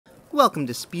Welcome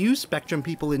to SPEW, Spectrum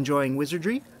People Enjoying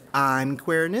Wizardry. I'm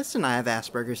Queerness and I have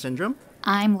Asperger's Syndrome.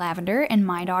 I'm Lavender and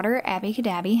my daughter, Abby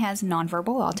Cadabby, has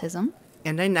nonverbal autism.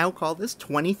 And I now call this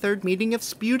 23rd meeting of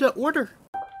SPEW to order.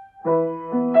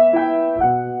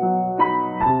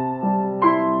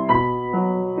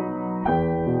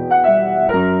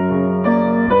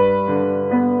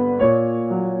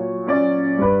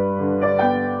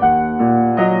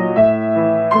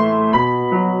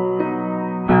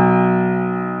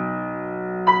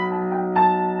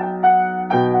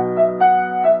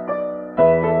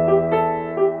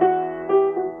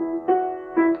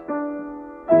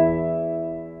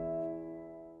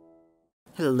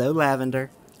 Hello, Lavender.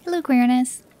 Hello,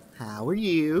 Queerness. How are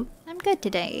you? I'm good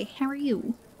today. How are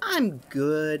you? I'm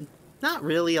good. Not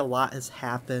really a lot has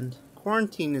happened.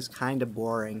 Quarantine is kind of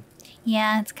boring.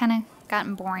 Yeah, it's kind of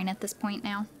gotten boring at this point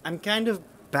now. I'm kind of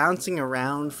bouncing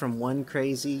around from one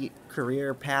crazy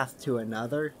career path to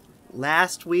another.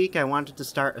 Last week, I wanted to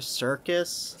start a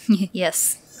circus.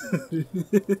 Yes.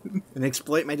 And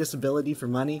exploit my disability for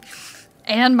money.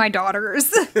 And my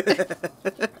daughters.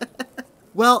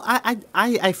 Well,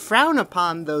 I frown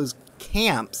upon those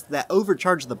camps that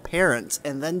overcharge the parents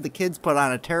and then the kids put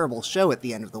on a terrible show at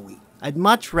the end of the week. I'd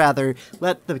much rather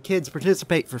let the kids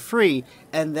participate for free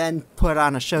and then put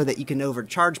on a show that you can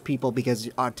overcharge people because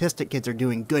autistic kids are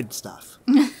doing good stuff.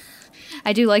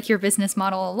 I do like your business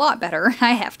model a lot better,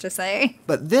 I have to say.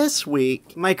 But this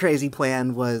week, my crazy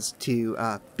plan was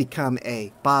to become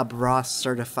a Bob Ross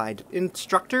certified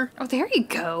instructor. Oh, there you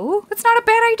go. That's not a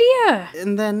bad idea.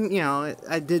 And then, you know,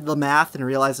 I did the math and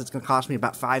realized it's going to cost me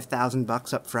about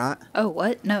 $5,000 up front. Oh,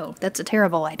 what? No, that's a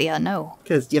terrible idea. No.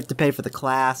 Because you have to pay for the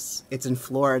class. It's in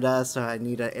Florida, so I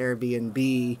need an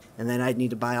Airbnb. And then I'd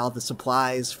need to buy all the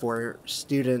supplies for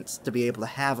students to be able to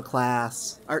have a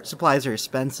class. Art supplies are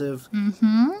expensive.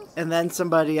 And then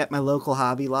somebody at my local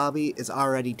Hobby Lobby is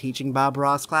already teaching Bob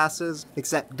Ross classes,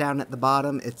 except down at the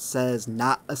bottom it says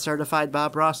not a certified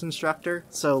Bob Ross instructor.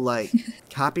 So, like,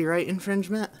 copyright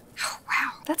infringement? Oh,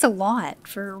 wow. That's a lot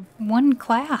for one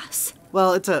class.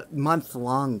 Well, it's a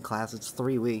month-long class. It's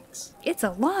 3 weeks. It's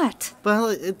a lot. Well,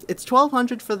 it's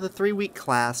 $1,200 for the 3-week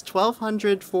class,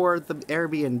 $1,200 for the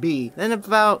Airbnb, then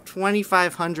about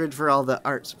 $2,500 for all the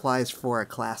art supplies for a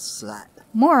class set.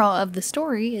 Moral of the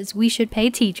story is we should pay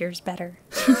teachers better.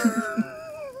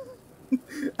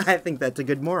 I think that's a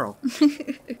good moral.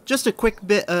 Just a quick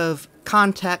bit of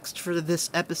context for this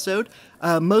episode.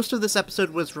 Most of this episode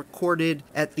was recorded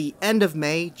at the end of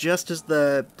May, just as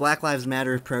the Black Lives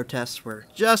Matter protests were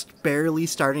just barely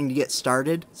starting to get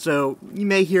started. So you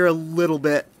may hear a little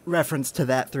bit reference to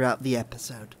that throughout the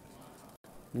episode.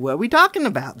 What are we talking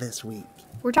about this week?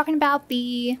 We're talking about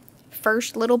the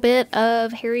first little bit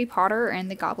of Harry Potter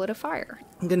and the Goblet of Fire.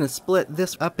 I'm going to split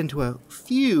this up into a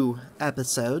few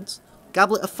episodes.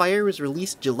 Goblet of Fire was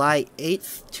released July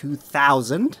 8th,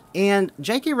 2000, and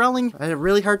J.K. Rowling had a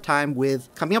really hard time with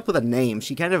coming up with a name.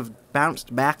 She kind of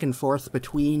bounced back and forth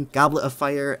between Goblet of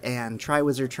Fire and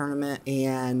Triwizard Tournament,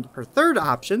 and her third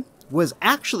option was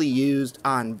actually used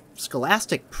on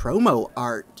Scholastic promo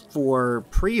art for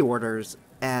pre-orders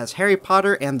as Harry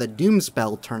Potter and the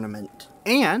Doomspell Tournament.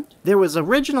 And there was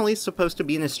originally supposed to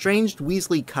be an estranged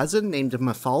Weasley cousin named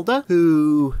Mafalda,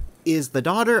 who is the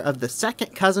daughter of the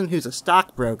second cousin who's a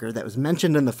stockbroker that was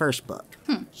mentioned in the first book.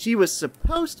 She was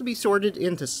supposed to be sorted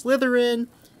into Slytherin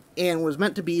and was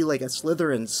meant to be like a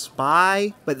Slytherin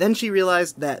spy, but then she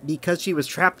realized that because she was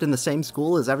trapped in the same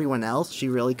school as everyone else, she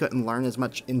really couldn't learn as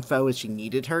much info as she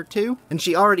needed her to. And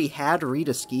she already had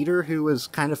Rita Skeeter, who was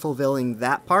kind of fulfilling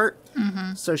that part.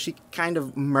 So she kind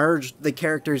of merged the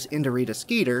characters into Rita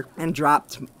Skeeter and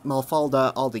dropped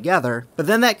Mafalda altogether. But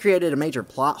then that created a major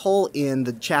plot hole in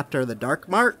the chapter The Dark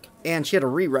Mark, and she had to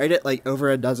rewrite it like over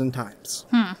a dozen times.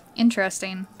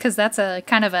 Interesting, because that's a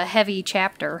kind of a heavy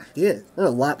chapter. Yeah, there's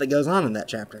a lot that goes on in that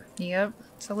chapter. Yep.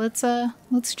 So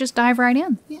let's just dive right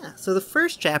in. Yeah, so the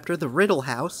first chapter, The Riddle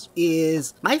House,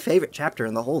 is my favorite chapter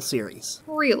in the whole series.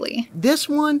 Really? This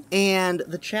one and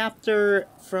the chapter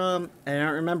from, I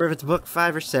don't remember if it's book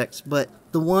 5 or 6, but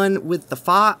the one with the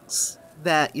fox,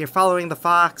 that you're following the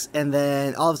fox and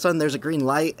then all of a sudden there's a green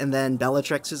light and then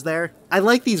Bellatrix is there. I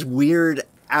like these weird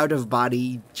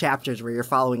out-of-body chapters where you're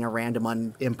following a random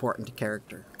unimportant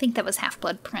character. I think that was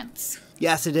Half-Blood Prince.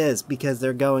 Yes, it is, because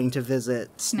they're going to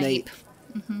visit Snape.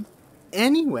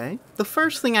 Anyway, the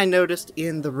first thing I noticed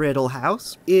in the Riddle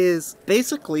House is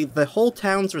basically the whole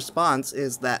town's response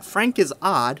is that Frank is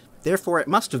odd, therefore it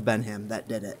must have been him that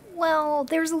did it. Well,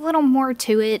 there's a little more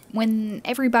to it when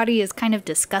everybody is kind of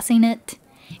discussing it.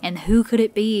 And who could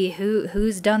it be?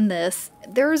 Who's done this?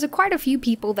 There's quite a few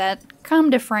people that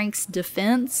come to Frank's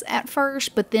defense at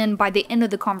first, but then by the end of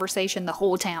the conversation, the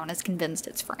whole town is convinced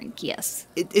it's Frank, yes.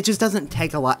 It just doesn't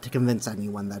take a lot to convince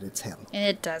anyone that it's him.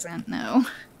 It doesn't, no.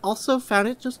 Also found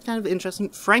it just kind of interesting.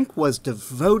 Frank was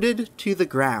devoted to the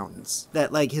grounds.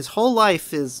 That, like, his whole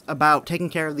life is about taking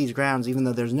care of these grounds, even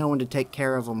though there's no one to take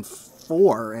care of them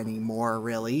for anymore,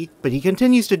 really. But he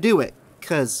continues to do it,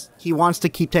 because he wants to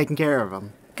keep taking care of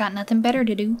them. Got nothing better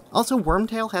to do. Also,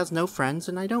 Wormtail has no friends,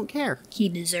 and I don't care. He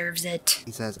deserves it.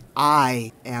 He says,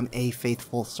 I am a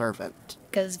faithful servant.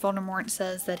 Because Voldemort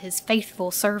says that his faithful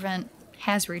servant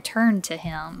has returned to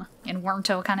him. And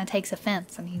Wormtail kind of takes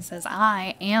offense, and he says,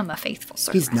 I am a faithful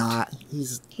servant. He's not.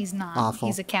 He's not. Awful.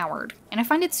 He's a coward. And I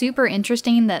find it super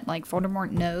interesting that, like,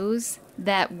 Voldemort knows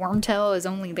that Wormtail is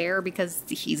only there because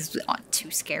he's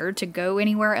too scared to go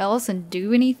anywhere else and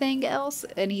do anything else,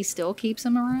 and he still keeps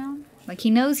him around. Like,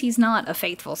 he knows he's not a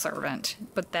faithful servant,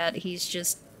 but that he's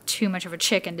just too much of a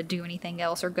chicken to do anything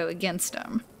else or go against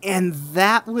him. And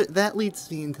that leads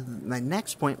me into my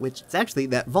next point, which is actually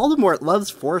that Voldemort loves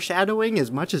foreshadowing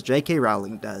as much as J.K.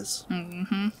 Rowling does.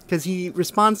 Because he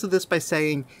responds to this by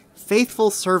saying, faithful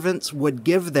servants would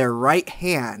give their right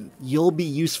hand. You'll be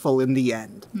useful in the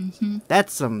end.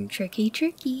 That's some...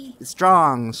 Tricky.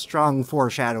 Strong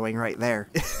foreshadowing right there.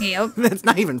 Yep. That's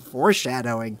not even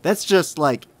foreshadowing. That's just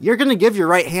like, you're gonna give your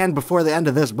right hand before the end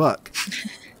of this book.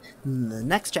 In the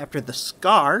next chapter, The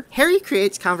Scar, Harry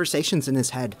creates conversations in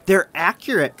his head. They're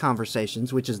accurate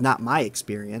conversations, which is not my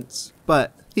experience,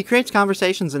 but he creates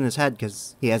conversations in his head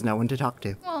because he has no one to talk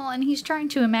to. Well, and he's trying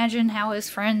to imagine how his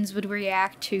friends would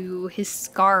react to his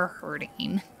scar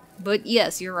hurting. But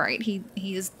yes, you're right, he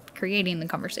is creating the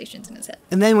conversations in his head.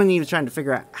 And then when he was trying to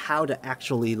figure out how to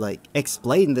actually, like,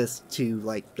 explain this to,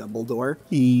 like, Dumbledore,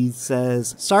 he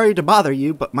says, sorry to bother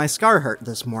you, but my scar hurt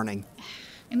this morning.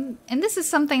 And this is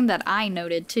something that I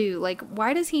noted too. Like,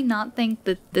 why does he not think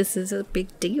that this is a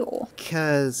big deal?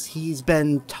 Because he's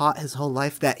been taught his whole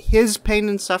life that his pain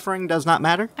and suffering does not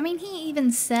matter. I mean, he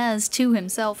even says to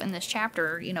himself in this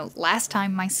chapter, you know, last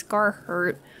time my scar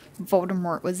hurt,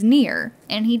 Voldemort was near.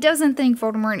 And he doesn't think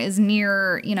Voldemort is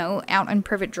near, you know, out on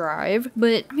Privet Drive.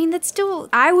 But, I mean, that's still,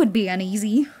 I would be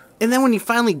uneasy. And then when he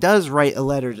finally does write a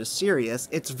letter to Sirius,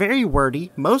 it's very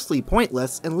wordy, mostly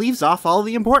pointless, and leaves off all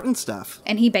the important stuff.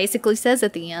 And he basically says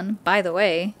at the end, by the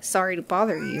way, sorry to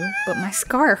bother you, but my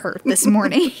scar hurt this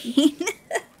morning.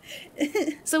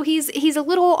 So he's a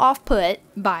little off-put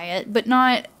by it, but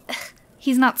not...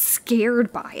 He's not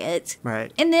scared by it.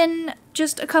 Right. And then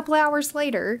just a couple hours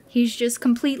later, he's just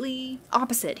completely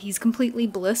opposite. He's completely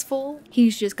blissful.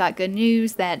 He's just got good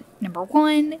news that, number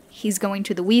one, he's going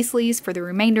to the Weasleys for the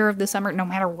remainder of the summer, no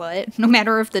matter what. No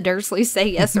matter if the Dursleys say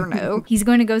yes or no. He's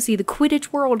going to go see the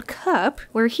Quidditch World Cup,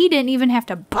 where he didn't even have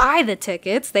to buy the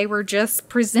tickets. They were just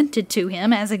presented to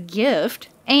him as a gift.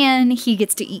 And he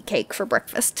gets to eat cake for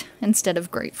breakfast instead of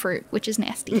grapefruit, which is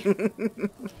nasty.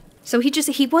 So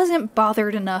he wasn't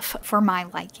bothered enough for my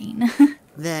liking.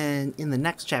 Then, in the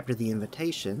next chapter, The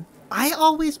Invitation, I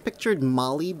always pictured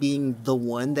Molly being the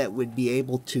one that would be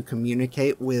able to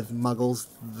communicate with Muggles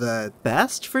the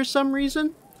best for some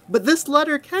reason. But this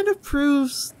letter kind of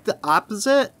proves the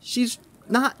opposite. She's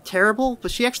not terrible, but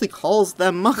she actually calls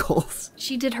them Muggles.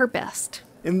 She did her best.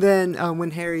 And then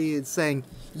when Harry is saying,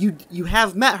 you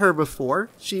have met her before,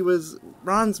 she was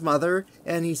Ron's mother,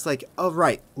 and he's like, oh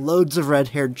right, loads of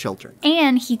red-haired children.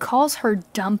 And he calls her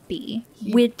Dumpy,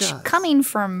 which, coming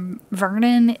from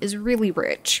Vernon, is really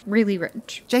rich. Really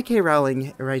rich. J.K.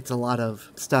 Rowling writes a lot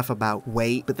of stuff about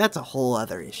weight, but that's a whole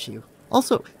other issue.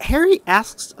 Also, Harry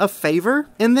asks a favor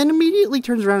and then immediately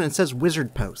turns around and says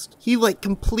wizard post. He, like,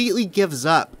 completely gives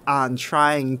up on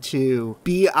trying to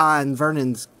be on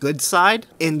Vernon's good side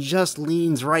and just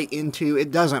leans right into it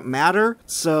doesn't matter,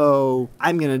 so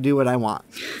I'm gonna do what I want.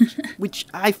 Which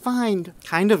I find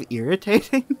kind of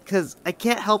irritating because I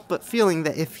can't help but feeling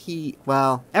that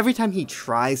every time he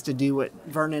tries to do what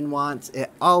Vernon wants, it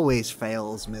always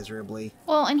fails miserably.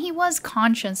 Well, and he was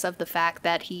conscious of the fact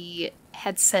that he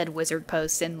had said wizard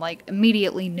post and, like,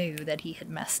 immediately knew that he had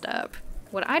messed up.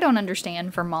 What I don't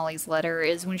understand from Molly's letter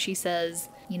is when she says,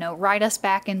 you know, write us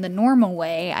back in the normal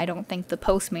way. I don't think the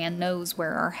postman knows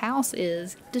where our house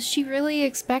is. Does she really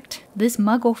expect this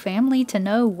Muggle family to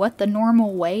know what the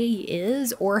normal way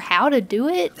is or how to do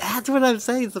it? That's what I'm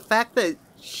saying. It's the fact that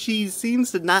she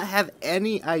seems to not have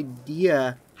any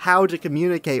idea how to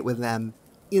communicate with them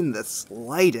in the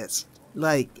slightest.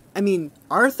 Like, I mean,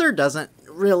 Arthur doesn't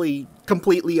really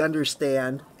completely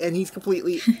understand, and he's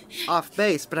completely off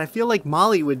base, but I feel like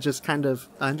Molly would just kind of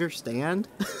understand.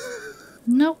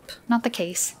 Nope, not the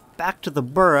case. back to the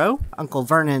burrow. Uncle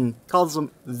Vernon calls them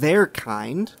their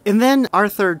kind. And then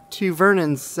Arthur to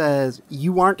Vernon says,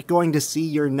 "You aren't going to see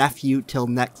your nephew till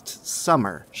next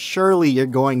summer. Surely you're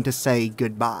going to say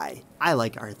goodbye." I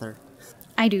like Arthur.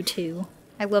 I do too.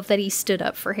 I love that he stood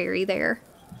up for Harry there.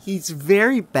 He's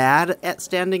very bad at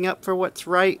standing up for what's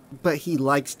right, but he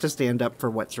likes to stand up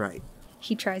for what's right.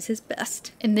 He tries his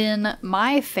best. And then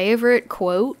my favorite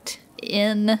quote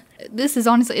this is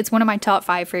honestly, it's one of my top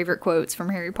 5 favorite quotes from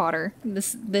Harry Potter.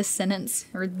 This sentence,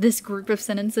 or this group of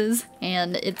sentences.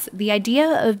 And it's, "The idea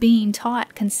of being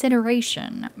taught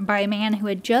consideration by a man who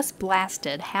had just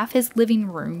blasted half his living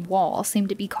room wall seemed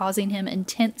to be causing him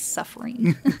intense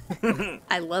suffering."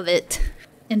 I love it.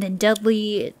 And then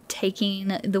Dudley taking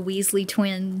the Weasley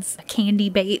twins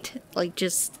candy bait, like,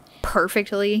 just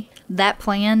perfectly. That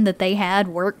plan that they had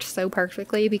worked so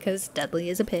perfectly because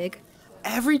Dudley is a pig.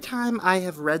 Every time I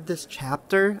have read this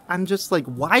chapter, I'm just like,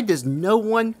 why does no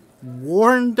one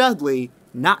warn Dudley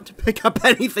not to pick up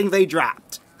anything they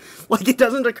dropped? Like, it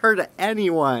doesn't occur to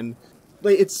anyone.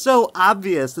 Like, it's so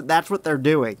obvious that that's what they're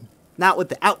doing. Not what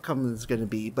the outcome is going to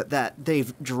be, but that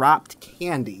they've dropped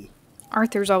candy.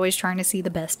 Arthur's always trying to see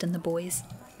the best in the boys.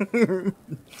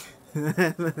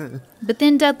 But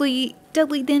then Dudley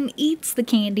then eats the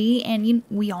candy, and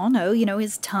we all know,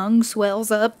 his tongue swells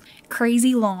up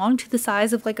crazy long to the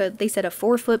size of, like, they said a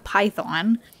 4-foot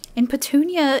python. And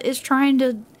Petunia is trying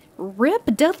to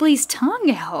rip Dudley's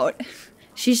tongue out.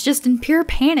 She's just in pure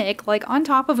panic, like, on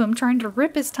top of him, trying to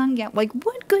rip his tongue out. Like,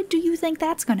 what good do you think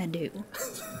that's gonna do?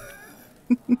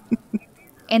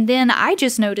 And then I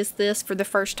just noticed this for the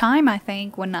first time, I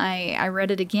think, when I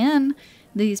read it again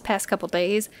these past couple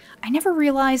days. I never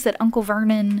realized that Uncle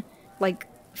Vernon, like,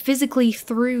 physically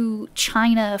threw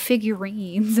china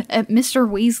figurines at Mr.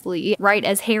 Weasley right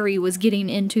as Harry was getting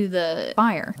into the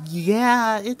fire.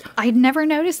 Yeah, I'd never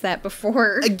noticed that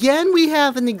before. Again, we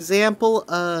have an example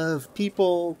of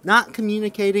people not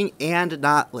communicating and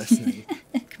not listening.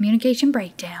 Communication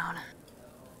breakdown.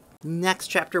 Next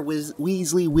chapter was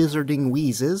Weasley Wizarding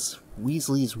Wheezes.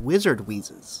 Weasley's Wizard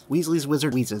Wheezes. Weasley's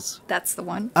Wizard Wheezes. That's the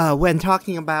one. When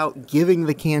talking about giving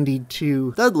the candy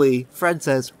to Dudley, Fred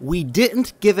says, "We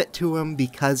didn't give it to him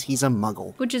because he's a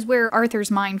muggle." Which is where Arthur's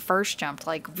mind first jumped.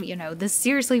 Like, this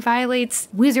seriously violates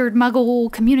wizard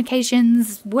muggle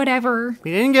communications, whatever.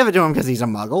 We didn't give it to him because he's a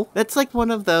muggle. That's like one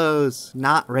of those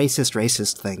not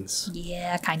racist things.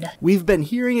 Yeah, kinda. We've been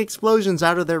hearing explosions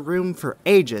out of their room for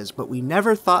ages, but we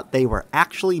never thought they were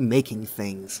actually making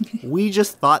things. We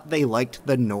just thought they liked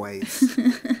the noise.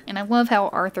 And I love how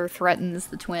Arthur threatens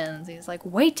the twins. He's like,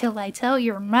 "Wait till I tell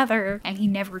your mother." And he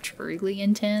never truly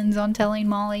intends on telling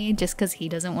Molly just because he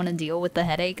doesn't want to deal with the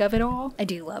headache of it all. I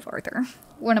do love Arthur.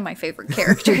 One of my favorite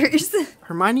characters.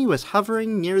 Hermione was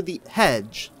hovering near the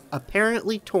hedge,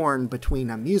 apparently torn between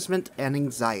amusement and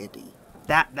anxiety.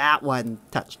 That one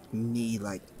touched me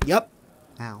like, yep.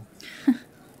 Ow.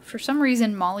 For some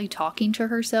reason, Molly talking to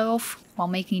herself while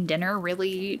making dinner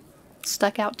really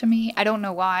stuck out to me. I don't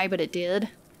know why, but it did.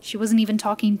 She wasn't even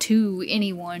talking to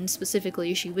anyone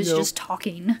specifically. She was just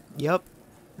talking. Yep.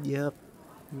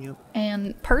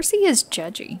 And Percy is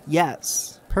judgy.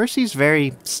 Yes. Percy's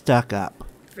very stuck up.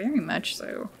 Very much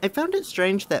so. I found it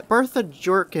strange that Bertha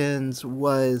Jorkins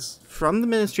was from the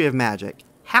Ministry of Magic,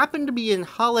 happened to be in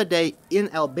holiday in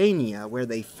Albania, where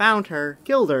they found her,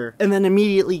 killed her, and then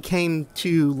immediately came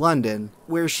to London,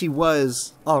 where she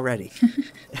was already.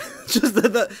 Just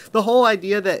the whole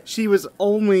idea that she was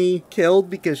only killed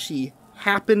because she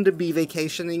happened to be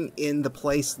vacationing in the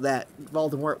place that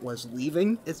Voldemort was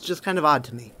leaving, it's just kind of odd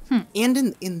to me.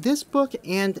 And in this book,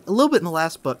 and a little bit in the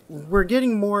last book, we're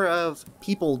getting more of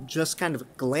people just kind of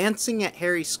glancing at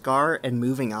Harry's scar and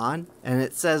moving on. And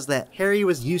it says that Harry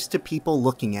was used to people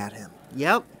looking at him.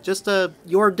 Yep, just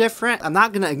you're different. I'm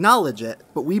not going to acknowledge it,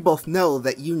 but we both know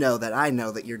that you know that I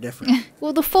know that you're different.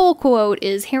 Well, the full quote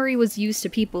is, Harry was used to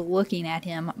people looking at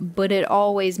him, but it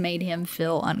always made him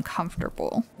feel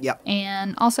uncomfortable. Yep.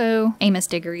 And also, Amos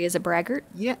Diggory is a braggart.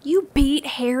 Yeah. You beat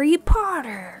Harry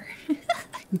Potter!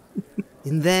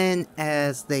 And then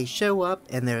as they show up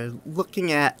and they're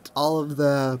looking at all of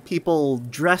the people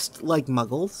dressed like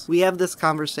muggles, we have this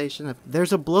conversation of,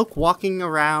 there's a bloke walking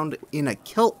around in a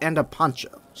kilt and a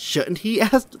poncho. Shouldn't he?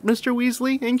 Asked Mr.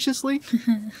 Weasley anxiously.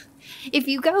 If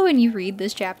you go and you read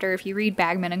this chapter, if you read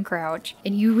Bagman and Crouch,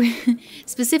 and you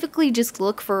specifically just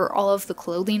look for all of the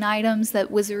clothing items that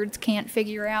wizards can't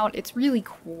figure out, it's really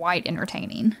quite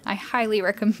entertaining. I highly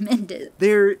recommend it.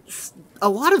 A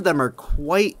lot of them are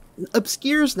quite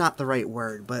obscure's not the right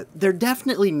word, but they're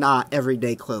definitely not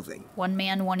everyday clothing. One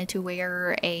man wanted to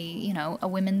wear a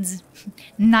women's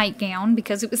nightgown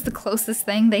because it was the closest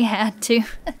thing they had to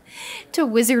to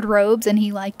wizard robes, and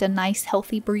he liked a nice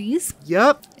healthy breeze.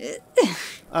 Yup.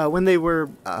 When they were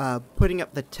putting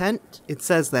up the tent, it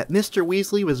says that Mr.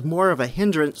 Weasley was more of a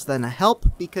hindrance than a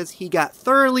help because he got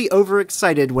thoroughly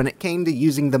overexcited when it came to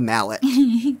using the mallet.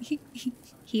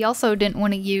 He also didn't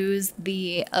want to use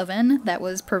the oven that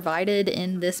was provided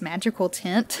in this magical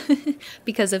tent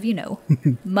because of,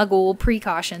 muggle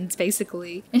precautions,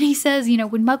 basically. And he says,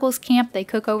 when muggles camp, they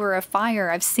cook over a fire.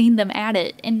 I've seen them at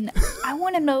it. And I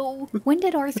want to know, when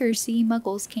did Arthur see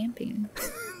muggles camping?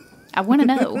 I want to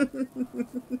know.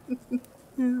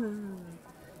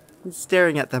 He's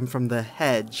staring at them from the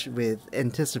hedge with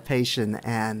anticipation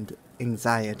and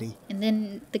anxiety. And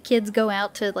then the kids go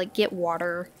out to get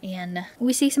water, and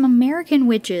we see some American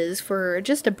witches for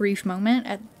just a brief moment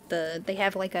at they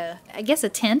have a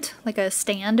tent, like a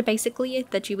stand basically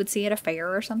that you would see at a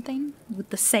fair or something, with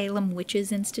the Salem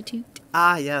Witches Institute.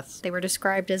 Ah, yes. They were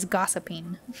described as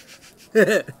gossiping.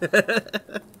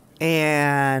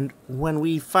 And when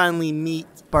we finally meet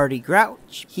Barty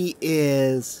Crouch, he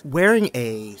is wearing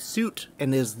a suit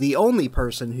and is the only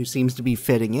person who seems to be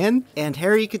fitting in, and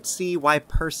Harry could see why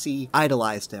Percy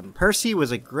idolized him. Percy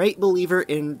was a great believer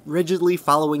in rigidly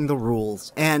following the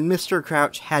rules, and Mr.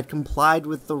 Crouch had complied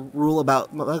with the rule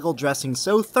about muggle dressing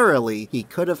so thoroughly he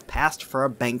could have passed for a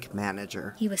bank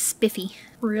manager. He was spiffy.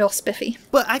 Real spiffy.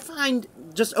 But I find,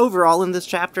 just overall in this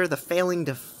chapter, the failing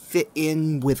to fit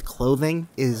in with clothing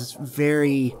is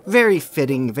very, very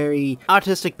fitting. Very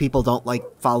autistic people don't like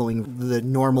following the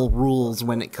normal rules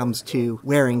when it comes to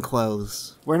wearing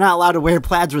clothes. We're not allowed to wear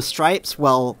plaids with stripes.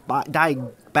 Well,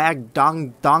 dong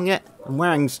it. I'm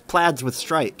wearing plaids with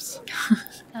stripes.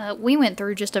 We went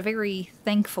through just a very,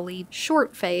 thankfully,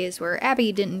 short phase where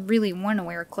Abby didn't really want to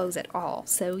wear clothes at all.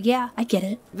 So yeah, I get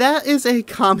it. That is a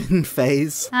common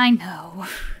phase. I know.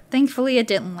 Thankfully, it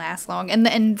didn't last long.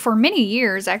 And for many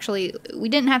years, actually, we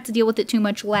didn't have to deal with it too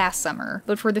much last summer.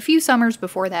 But for the few summers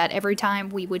before that, every time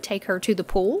we would take her to the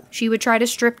pool, she would try to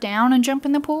strip down and jump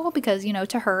in the pool because,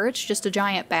 to her, it's just a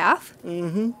giant bath.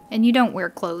 Mm-hmm. And you don't wear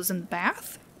clothes in the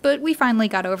bath. But we finally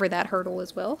got over that hurdle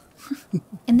as well.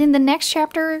 And then the next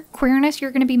chapter, queerness,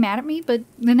 you're going to be mad at me, but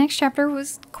the next chapter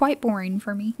was quite boring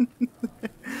for me.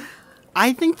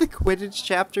 I think the Quidditch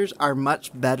chapters are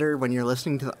much better when you're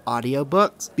listening to the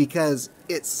audiobooks because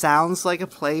it sounds like a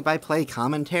play-by-play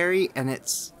commentary and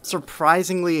it's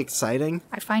surprisingly exciting.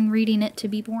 I find reading it to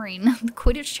be boring. The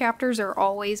Quidditch chapters are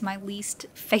always my least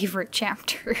favorite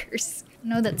chapters. I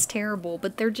know that's terrible,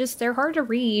 but they're hard to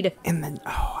read. And then,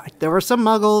 there were some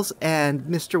muggles, and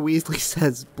Mr. Weasley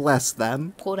says, bless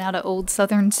them. Pulled out an old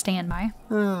southern standby.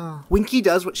 Winky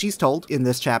does what she's told in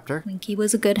this chapter. Winky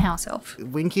was a good house elf.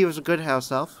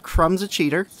 Crumb's a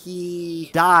cheater. He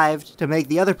dived to make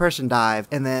the other person dive,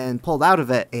 and then pulled out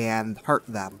of it and hurt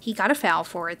them. He got a foul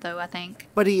for it, though, I think.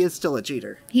 But he is still a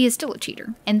cheater. He is still a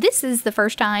cheater. And this is the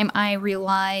first time I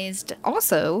realized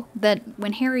also that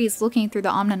when Harry is looking through the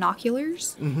omninoculars,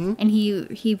 and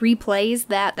he replays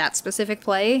that specific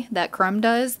play that Crumb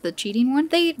does, the cheating one,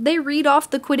 they read off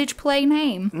the Quidditch play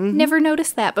name. Never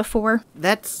noticed that before.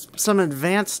 That's some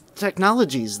advanced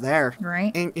technologies there.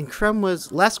 Right. And Crumb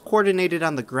was less coordinated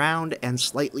on the ground and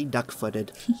slightly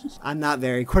duck-footed. I'm not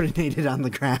very coordinated on the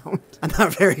ground. I'm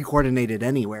not very coordinated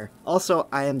anywhere. Also,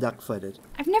 I am duck-footed.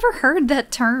 I've never heard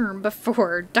that term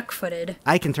before, duck-footed.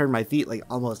 I can turn my feet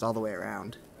almost all the way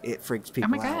around. It freaks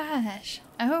people out. Oh my gosh.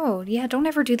 Oh, yeah, don't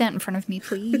ever do that in front of me,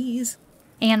 please.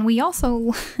 And we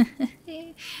also,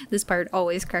 this part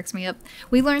always cracks me up,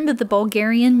 we learned that the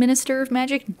Bulgarian Minister of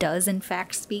Magic does in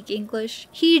fact speak English.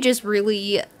 He just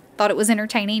really thought it was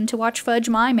entertaining to watch Fudge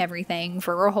mime everything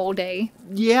for a whole day.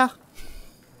 Yeah.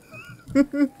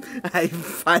 I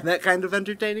find that kind of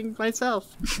entertaining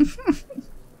myself.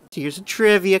 Here's a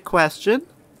trivia question.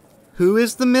 Who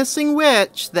is the missing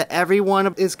witch that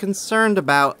everyone is concerned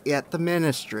about at the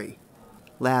Ministry?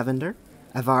 Lavender.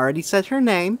 I've already said her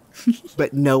name,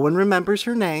 but no one remembers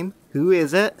her name. Who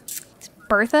is it? It's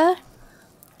Bertha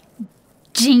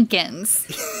Jenkins.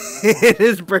 It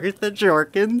is Bertha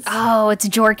Jorkins. Oh, it's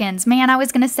Jorkins. Man, I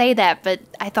was going to say that, but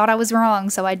I thought I was wrong,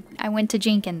 so I went to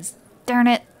Jenkins. Darn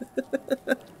it.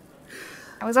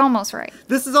 I was almost right.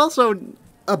 This is also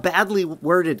a badly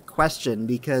worded question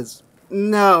because...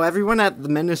 no, everyone at the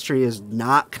Ministry is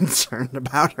not concerned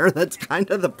about her. That's kind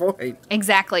of the point.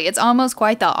 Exactly. It's almost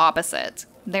quite the opposite.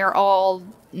 They're all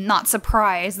not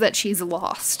surprised that she's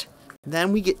lost.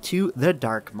 Then we get to the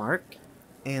Dark Mark,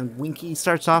 and Winky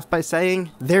starts off by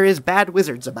saying, there is bad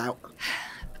wizards about.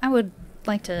 I would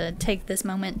like to take this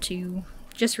moment to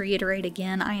just reiterate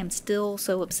again, I am still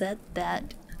so upset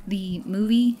that the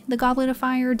movie The Goblet of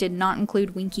Fire did not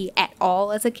include Winky at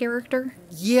all as a character.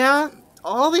 Yeah,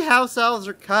 all the house elves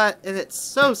are cut, and it's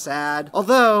so sad.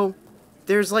 Although,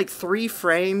 there's like 3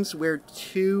 frames where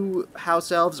 2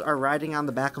 house elves are riding on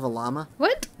the back of a llama.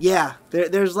 What? Yeah,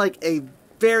 there's like a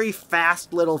very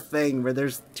fast little thing where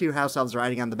there's 2 house elves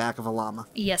riding on the back of a llama.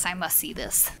 Yes, I must see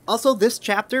this. Also, this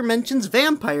chapter mentions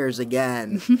vampires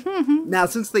again. Now,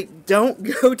 since they don't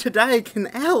go to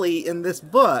Diagon Alley in this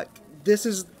book, this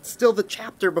is still the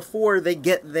chapter before they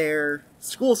get their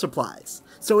school supplies.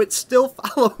 So it's still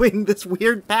following this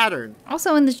weird pattern.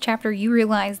 Also in this chapter, you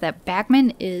realize that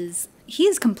Bagman is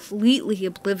completely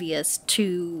oblivious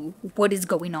to what is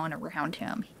going on around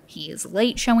him. He is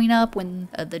late showing up when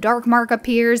the Dark Mark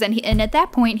appears, and at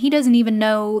that point, he doesn't even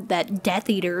know that Death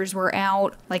Eaters were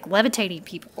out, like, levitating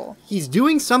people. He's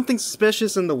doing something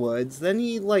suspicious in the woods, then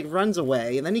he, like, runs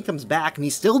away, and then he comes back, and he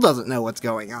still doesn't know what's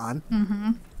going on.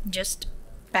 Mm-hmm. Just,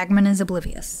 Bagman is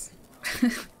oblivious.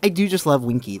 I do just love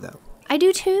Winky, though. I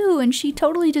do too, and she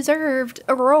totally deserved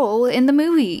a role in the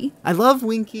movie. I love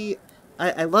Winky.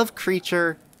 I love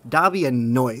Creature. Dobby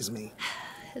annoys me.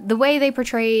 The way they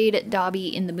portrayed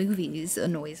Dobby in the movies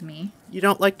annoys me. You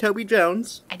don't like Toby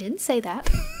Jones? I didn't say that.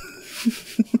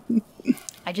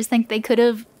 I just think they could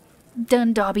have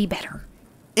done Dobby better.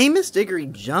 Amos Diggory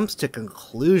jumps to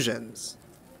conclusions.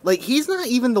 Like, he's not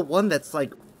even the one that's,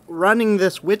 like, running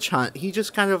this witch hunt. He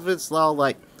just kind of is all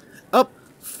like, oh,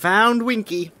 found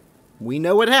Winky. We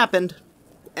know what happened.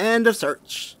 End of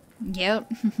search.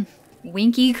 Yep.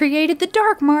 Winky created the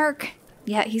Dark Mark.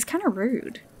 Yeah, he's kind of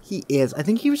rude. He is. I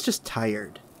think he was just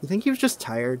tired. You think he was just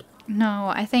tired?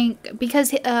 No, I think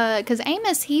because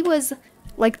Amos, he was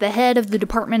like the head of the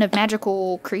Department of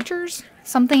Magical Creatures,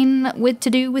 something to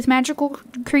do with magical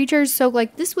creatures. So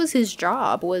like this was his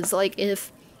job. Was like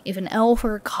if an elf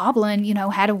or a goblin,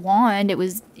 had a wand, it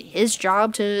was his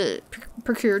job to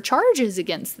procure charges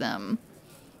against them.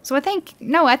 So I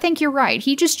think you're right.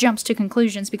 He just jumps to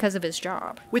conclusions because of his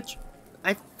job. Which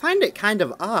I find it kind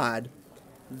of odd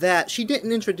that she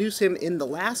didn't introduce him in the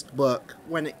last book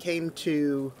when it came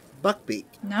to Buckbeak.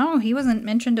 No, he wasn't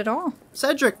mentioned at all.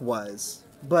 Cedric was,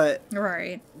 but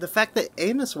right. The fact that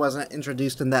Amos wasn't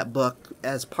introduced in that book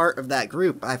as part of that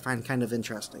group, I find kind of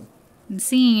interesting. And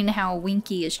seeing how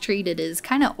Winky is treated is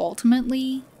kind of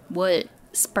ultimately what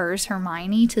spurs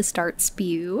Hermione to start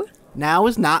SPEW. Now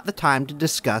is not the time to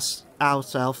discuss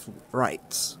house elf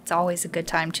rights. It's always a good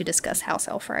time to discuss house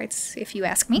elf rights, if you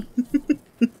ask me.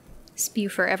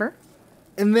 SPEW forever.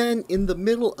 And then, in the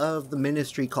middle of the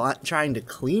ministry trying to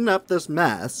clean up this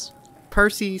mess,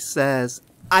 Percy says,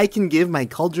 I can give my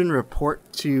cauldron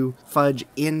report to Fudge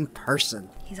in person.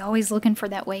 He's always looking for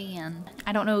that way in.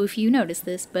 I don't know if you noticed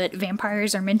this, but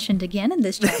vampires are mentioned again in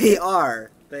this chapter.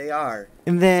 They are.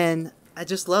 And then, I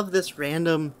just love this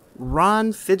random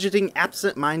Ron fidgeting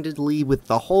absent-mindedly with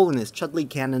the hole in his Chudley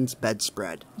Cannon's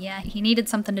bedspread. Yeah, he needed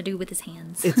something to do with his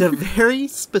hands. It's a very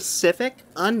specific,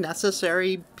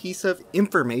 unnecessary piece of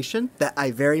information that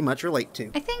I very much relate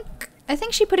to. I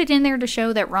think she put it in there to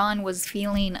show that Ron was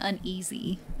feeling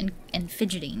uneasy and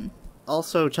fidgeting.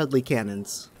 Also Chudley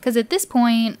Cannons. Because at this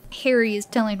point, Harry is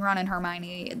telling Ron and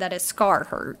Hermione that his scar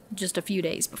hurt just a few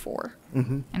days before.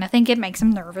 Mm-hmm. And I think it makes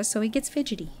him nervous, so he gets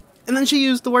fidgety. And then she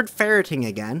used the word ferreting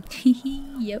again.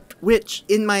 Yep. Which,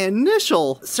 in my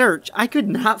initial search, I could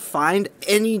not find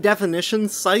any definition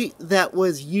site that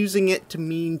was using it to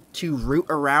mean to root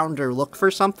around or look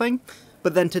for something.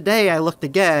 But then today I looked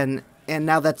again, and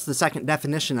now that's the second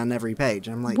definition on every page.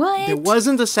 I'm like, what? There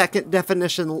wasn't a second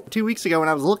definition 2 weeks ago when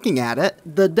I was looking at it.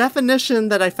 The definition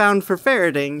that I found for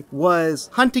ferreting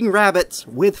was hunting rabbits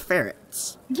with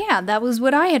ferrets. Yeah, that was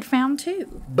what I had found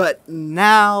too. But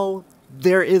now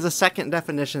there is a second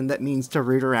definition that means to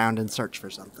root around and search for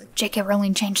something. J.K.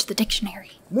 Rowling changed the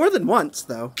dictionary. More than once,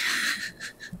 though.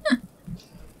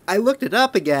 I looked it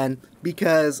up again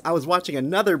because I was watching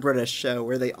another British show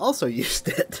where they also used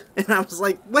it. And I was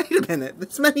like, wait a minute,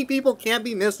 this many people can't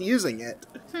be misusing it.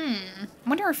 I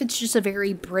wonder if it's just a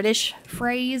very British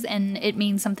phrase and it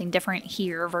means something different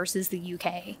here versus the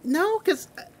UK. No, because,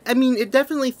 I mean, it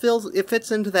definitely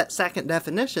fits into that second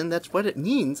definition. That's what it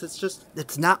means. It's just,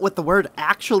 it's not what the word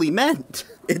actually meant.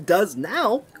 It does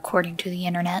now. According to the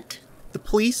internet. The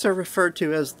police are referred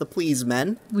to as the please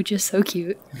men. Which is so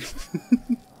cute.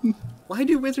 Why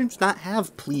do wizards not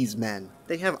have please men?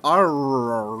 They have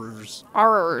arrs.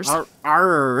 Arrs.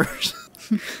 Arrs.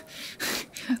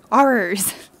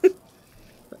 Arrs.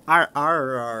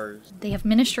 Arrs. They have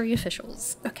ministry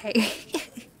officials. Okay.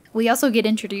 We also get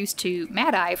introduced to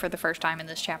Mad-Eye for the first time in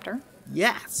this chapter.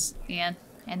 Yes.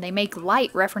 And they make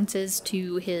light references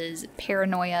to his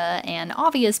paranoia and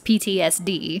obvious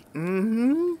PTSD.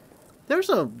 Mm-hmm. There's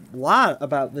a lot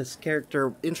about this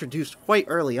character introduced quite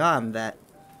early on that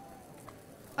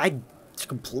I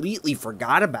completely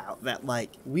forgot about. That,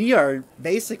 like, we are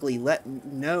basically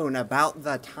known about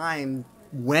the time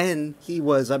when he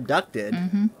was abducted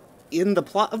in the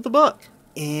plot of the book.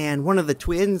 And one of the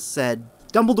twins said,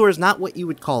 Dumbledore is not what you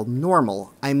would call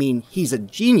normal. I mean, he's a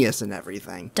genius and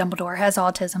everything. Dumbledore has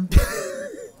autism.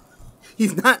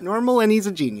 He's not normal and he's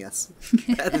a genius.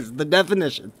 That is the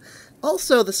definition.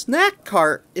 Also, the snack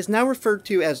cart is now referred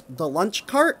to as the lunch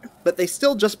cart, but they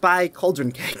still just buy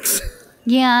cauldron cakes.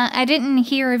 Yeah, I didn't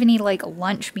hear of any, like,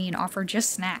 lunch being offered, just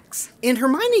snacks. And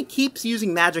Hermione keeps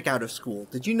using magic out of school.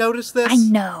 Did you notice this? I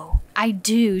know. I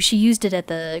do. She used it at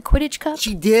the Quidditch Cup.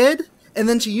 She did? And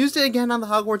then she used it again on the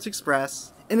Hogwarts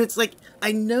Express. And it's like,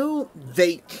 I know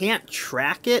they can't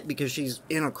track it because she's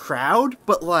in a crowd,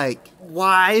 but, like,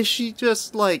 why is she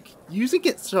just, like, using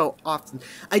it so often?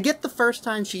 I get the first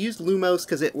time she used Lumos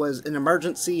because it was an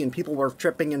emergency and people were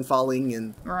tripping and falling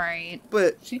and... Right.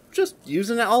 But she's just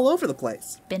using it all over the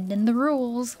place. Bending the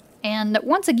rules. And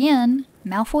once again,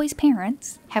 Malfoy's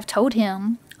parents have told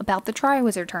him about the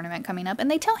Triwizard Tournament coming up, and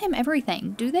they tell him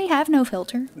everything. Do they have no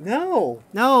filter? No,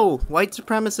 white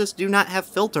supremacists do not have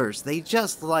filters. They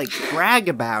just, like, brag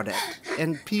about it,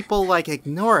 and people, like,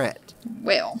 ignore it.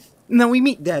 Well. Now we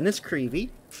meet Dennis Creevy,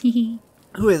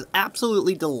 who is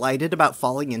absolutely delighted about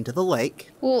falling into the lake.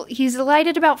 Well, he's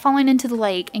delighted about falling into the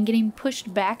lake and getting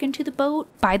pushed back into the boat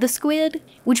by the squid,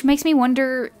 which makes me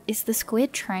wonder, is the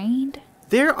squid trained?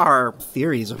 There are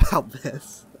theories about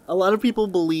this. A lot of people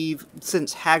believe,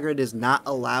 since Hagrid is not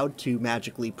allowed to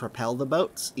magically propel the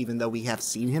boats, even though we have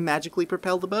seen him magically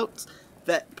propel the boats,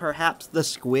 that perhaps the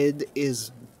squid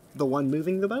is the one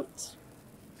moving the boats.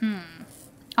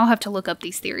 I'll have to look up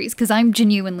these theories, because I'm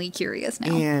genuinely curious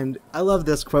now. And I love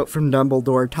this quote from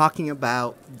Dumbledore talking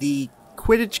about the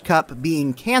Quidditch Cup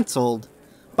being cancelled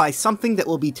by something that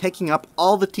will be taking up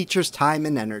all the teachers' time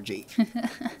and energy.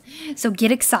 So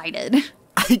get excited.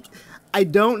 I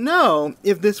don't know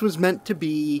if this was meant to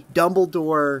be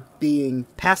Dumbledore being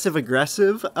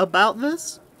passive-aggressive about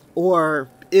this, or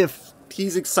if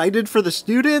he's excited for the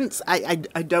students. I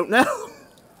don't know.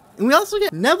 And we also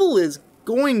get Neville is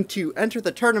going to enter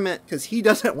the tournament because he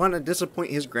doesn't want to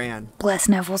disappoint his gran. Bless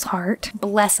Neville's heart.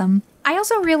 Bless him. I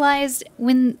also realized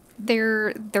when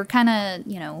they're kind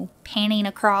of, panning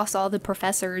across all the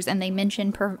professors and they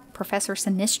mention Professor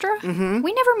Sinistra.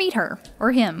 We never meet her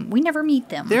or him. We never meet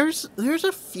them. There's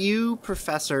a few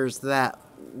professors that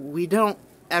we don't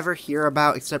ever hear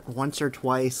about except once or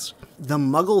twice. The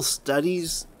Muggle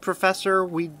Studies professor,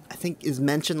 I think is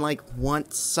mentioned like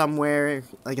once somewhere,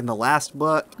 like in the last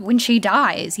book. When she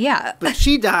dies, yeah. But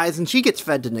she dies and she gets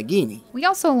fed to Nagini. We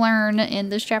also learn in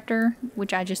this chapter,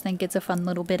 which I just think it's a fun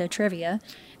little bit of trivia,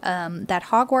 that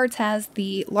Hogwarts has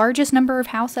the largest number of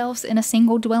house elves in a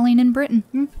single dwelling in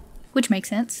Britain. Which makes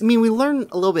sense. I mean, we learn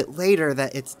a little bit later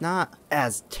that it's not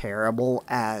as terrible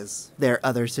as their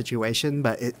other situation,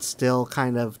 but it's still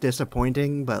kind of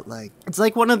disappointing. But, like, it's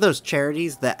like one of those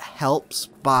charities that helps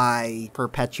by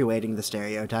perpetuating the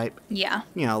stereotype. Yeah.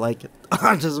 Like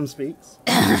Autism Speaks.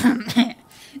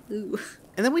 Ooh.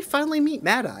 And then we finally meet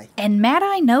Mad-Eye. And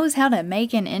Mad-Eye knows how to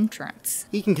make an entrance.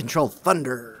 He can control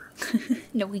thunder.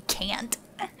 No, he can't.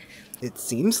 It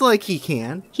seems like he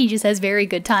can. He just has very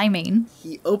good timing.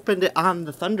 He opened it on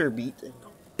the thunder beat and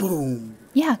boom.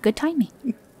 Yeah, good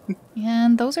timing.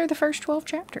 And those are the first 12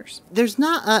 chapters. There's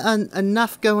not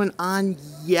enough going on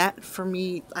yet for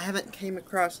me. I haven't came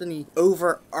across any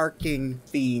overarching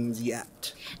themes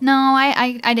yet. No,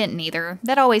 I didn't either.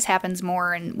 That always happens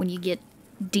more when you get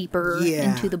deeper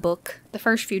into the book. The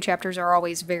first few chapters are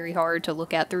always very hard to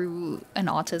look at through an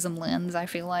autism lens, I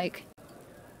feel like.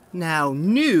 Now,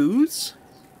 news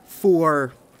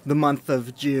for the month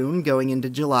of June, going into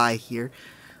July here.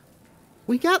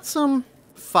 We got some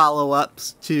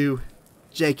follow-ups to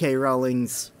J.K.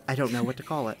 Rowling's, I don't know what to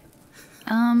call it.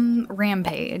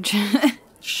 Rampage.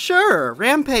 Sure,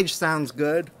 Rampage sounds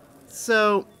good.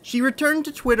 So, she returned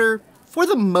to Twitter. For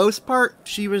the most part,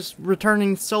 she was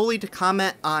returning solely to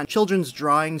comment on children's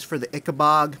drawings for the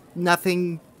Ichabod.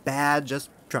 Nothing bad, just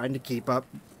trying to keep up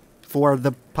for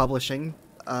the publishing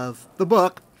of the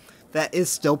book that is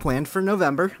still planned for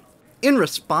November. In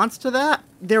response to that,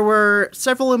 there were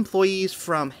several employees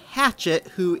from Hachet,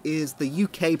 who is the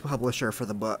UK publisher for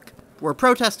the book, were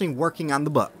protesting working on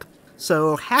the book.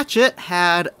 So Hachet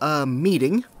had a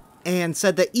meeting and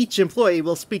said that each employee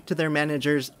will speak to their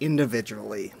managers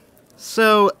individually.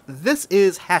 So this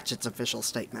is Hachet's official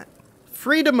statement.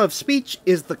 Freedom of speech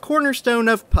is the cornerstone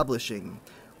of publishing.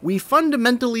 We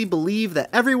fundamentally believe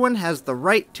that everyone has the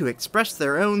right to express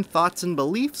their own thoughts and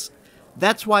beliefs.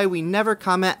 That's why we never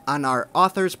comment on our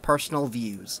author's personal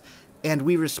views, and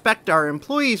we respect our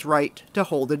employees' right to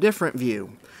hold a different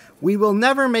view. We will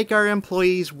never make our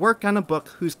employees work on a book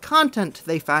whose content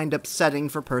they find upsetting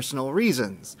for personal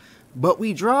reasons, but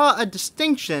we draw a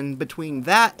distinction between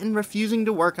that and refusing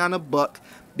to work on a book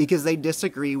because they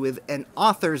disagree with an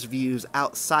author's views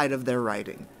outside of their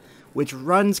writing, which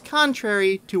runs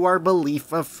contrary to our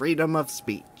belief of freedom of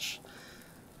speech.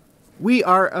 We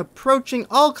are approaching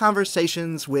all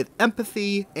conversations with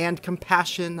empathy and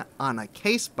compassion on a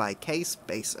case-by-case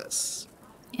basis.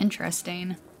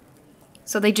 Interesting.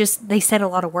 So they said a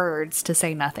lot of words to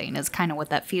say nothing is kind of what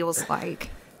that feels like.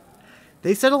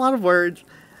 They said a lot of words.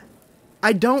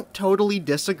 I don't totally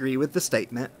disagree with the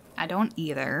statement. I don't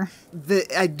either.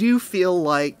 I do feel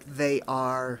like they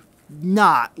are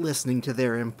not listening to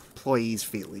their employees'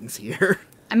 feelings here.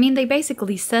 I mean, they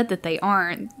basically said that they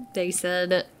aren't. They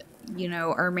said, you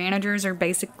know, our managers are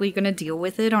basically going to deal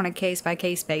with it on a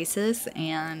case-by-case basis,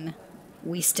 and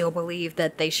we still believe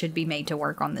that they should be made to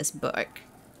work on this book.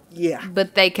 Yeah.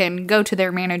 But they can go to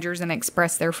their managers and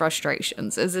express their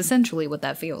frustrations, is essentially what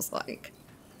that feels like.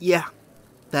 Yeah.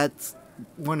 That's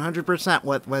 100%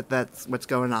 what's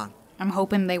going on. I'm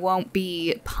hoping they won't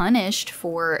be punished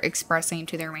for expressing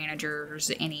to their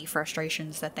managers any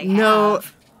frustrations that they have. No,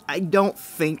 I don't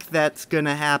think that's going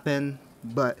to happen.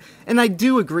 And I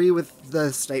do agree with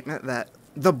the statement that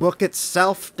the book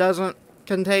itself doesn't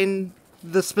contain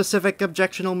the specific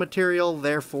objectionable material,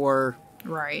 therefore...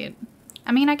 Right.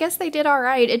 I mean, I guess they did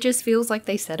alright. It just feels like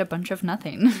they said a bunch of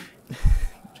nothing.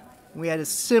 We had a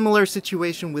similar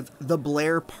situation with the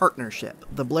Blair Partnership.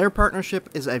 The Blair Partnership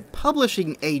is a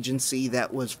publishing agency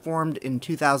that was formed in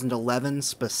 2011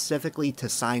 specifically to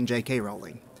sign J.K.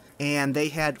 Rowling. And they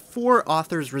had 4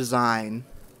 authors resign,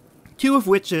 2 of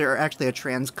which are actually a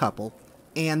trans couple.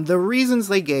 And the reasons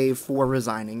they gave for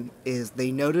resigning is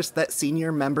they noticed that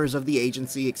senior members of the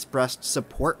agency expressed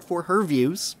support for her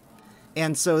views,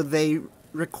 and so they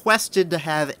requested to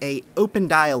have an open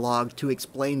dialogue to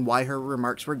explain why her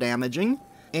remarks were damaging,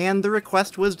 and the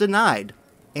request was denied.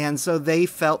 And so they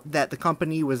felt that the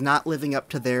company was not living up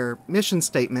to their mission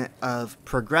statement of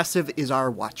progressive is our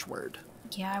watchword.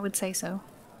 Yeah, I would say so.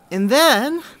 And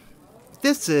then,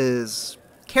 this is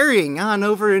carrying on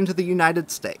over into the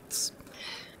United States.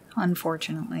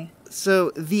 Unfortunately.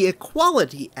 So, the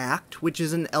Equality Act, which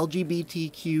is an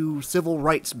LGBTQ civil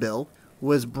rights bill,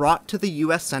 was brought to the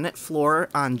U.S. Senate floor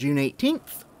on June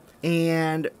 18th,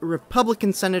 and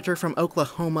Republican Senator from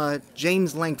Oklahoma,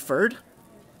 James Lankford,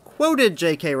 quoted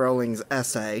J.K. Rowling's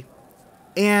essay,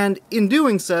 and in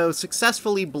doing so,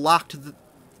 successfully blocked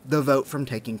the vote from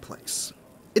taking place.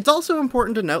 It's also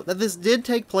important to note that this did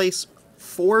take place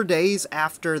 4 days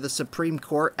after the Supreme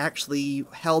Court actually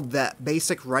held that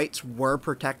basic rights were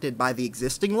protected by the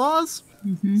existing laws.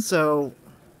 Mm-hmm. So,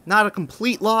 not a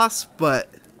complete loss, but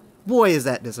boy is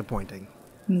that disappointing.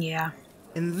 Yeah.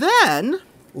 And then,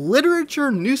 Literature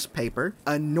Newspaper,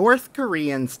 a North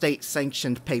Korean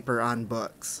state-sanctioned paper on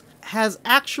books, has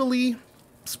actually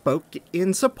spoke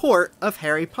in support of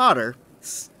Harry Potter,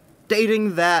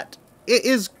 stating that it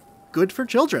is good for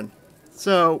children.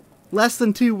 So, less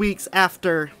than 2 weeks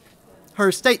after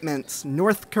her statements,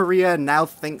 North Korea now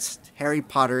thinks Harry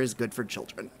Potter is good for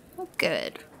children. Well,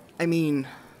 good. I mean,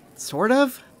 sort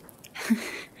of.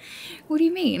 What do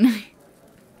you mean?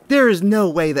 There is no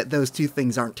way that those two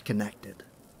things aren't connected.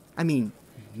 I mean,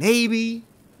 maybe,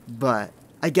 but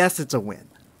I guess it's a win.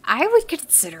 I would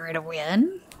consider it a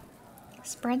win.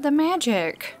 Spread the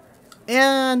magic.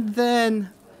 And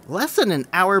then, less than an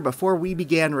hour before we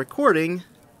began recording,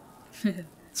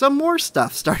 some more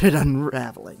stuff started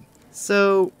unraveling.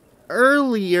 So,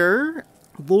 earlier,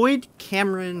 Lloyd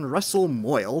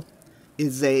Russell-Moyle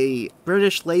is a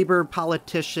British Labour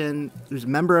politician who's a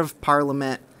member of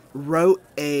Parliament, wrote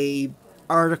a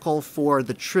article for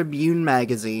the Tribune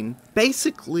magazine,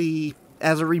 basically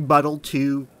as a rebuttal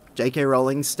to J.K.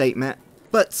 Rowling's statement,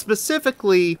 but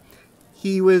specifically,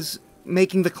 he was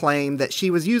making the claim that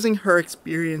she was using her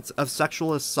experience of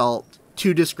sexual assault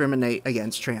to discriminate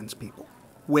against trans people,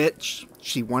 which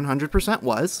she 100%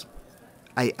 was.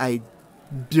 I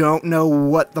don't know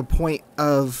what the point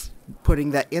of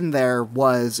putting that in there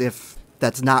was if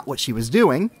that's not what she was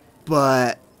doing,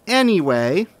 but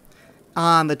anyway,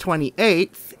 on the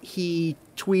 28th, he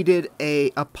tweeted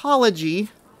an apology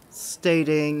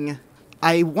stating,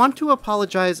 "I want to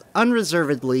apologize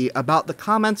unreservedly about the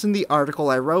comments in the article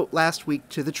I wrote last week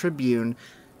to the Tribune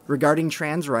regarding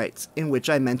trans rights, in which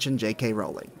I mentioned J.K.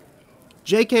 Rowling.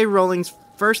 J.K. Rowling's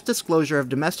first disclosure of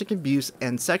domestic abuse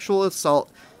and sexual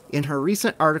assault in her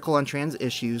recent article on trans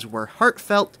issues were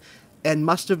heartfelt and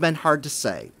must have been hard to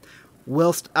say.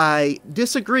 Whilst I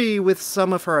disagree with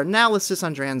some of her analysis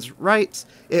on trans rights,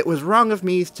 it was wrong of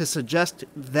me to suggest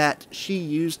that she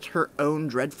used her own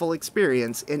dreadful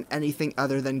experience in anything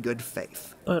other than good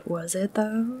faith. But was it,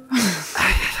 though?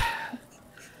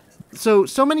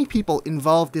 So many people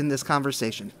involved in this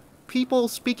conversation. People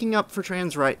speaking up for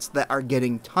trans rights that are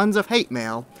getting tons of hate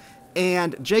mail,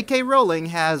 and J.K. Rowling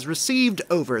has received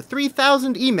over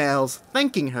 3,000 emails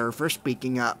thanking her for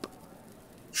speaking up.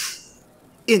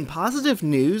 In positive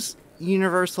news,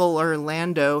 Universal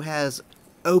Orlando has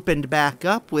opened back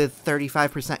up with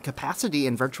 35% capacity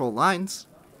in virtual lines.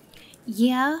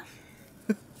 Yeah.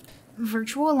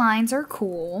 Virtual lines are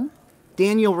cool.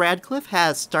 Daniel Radcliffe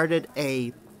has started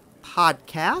a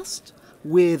podcast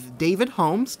with David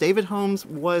Holmes. David Holmes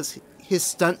was his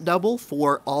stunt double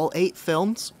for all 8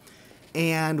 films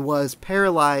and was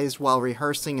paralyzed while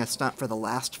rehearsing a stunt for the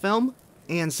last film.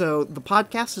 And so the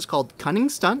podcast is called Cunning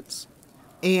Stunts.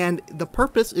 And the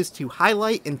purpose is to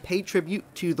highlight and pay tribute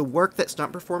to the work that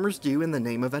stunt performers do in the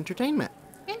name of entertainment.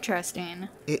 Interesting.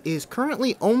 It is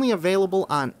currently only available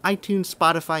on iTunes,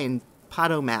 Spotify, and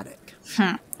Podomatic.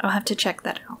 I'll have to check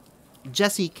that out.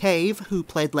 Jessie Cave, who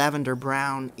played Lavender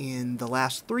Brown in the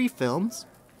last 3 films,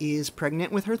 is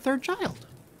pregnant with her 3rd child.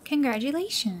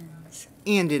 Congratulations.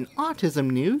 And in autism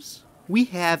news, we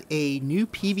have a new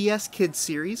PBS Kids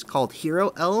series called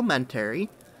Hero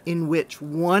Elementary, in which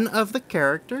one of the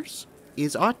characters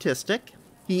is autistic.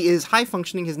 He is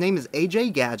high-functioning. His name is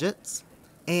AJ Gadgets.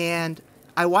 And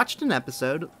I watched an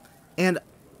episode, and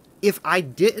if I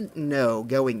didn't know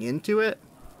going into it,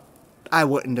 I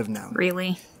wouldn't have known.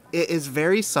 Really? It is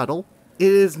very subtle.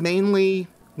 It is mainly,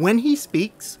 when he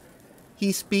speaks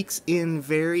in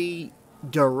very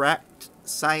direct,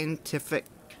 scientific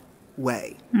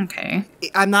way. Okay.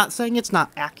 I'm not saying it's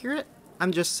not accurate.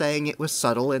 I'm just saying it was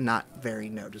subtle and not very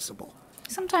noticeable.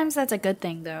 Sometimes that's a good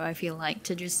thing, though, I feel like,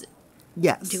 to just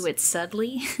do it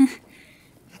subtly.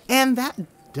 And that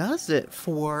does it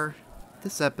for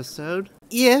this episode.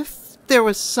 If there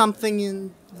was something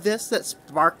in this that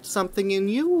sparked something in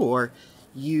you, or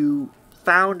you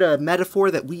found a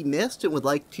metaphor that we missed and would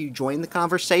like to join the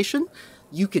conversation,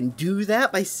 you can do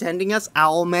that by sending us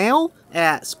owl mail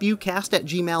at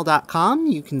spewcast@gmail.com.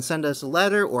 You can send us a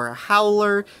letter or a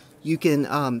howler. You can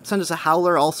send us a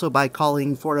howler also by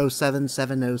calling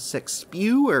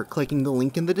 407-706-SPEW or clicking the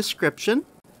link in the description.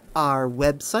 Our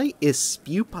website is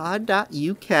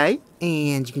spewpod.uk,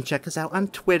 and you can check us out on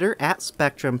Twitter at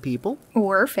Spectrum People.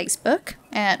 Or Facebook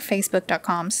at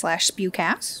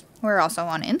facebook.com/spewcast. We're also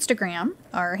on Instagram.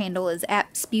 Our handle is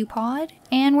 @spewpod.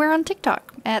 And we're on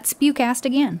TikTok at spewcast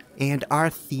again. And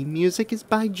our theme music is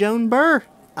by Joan Burr.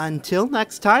 Until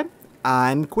next time,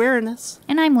 I'm Quirinus.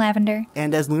 And I'm Lavender.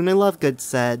 And as Luna Lovegood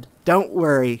said, don't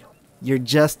worry, you're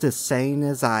just as sane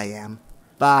as I am.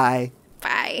 Bye.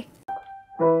 Bye.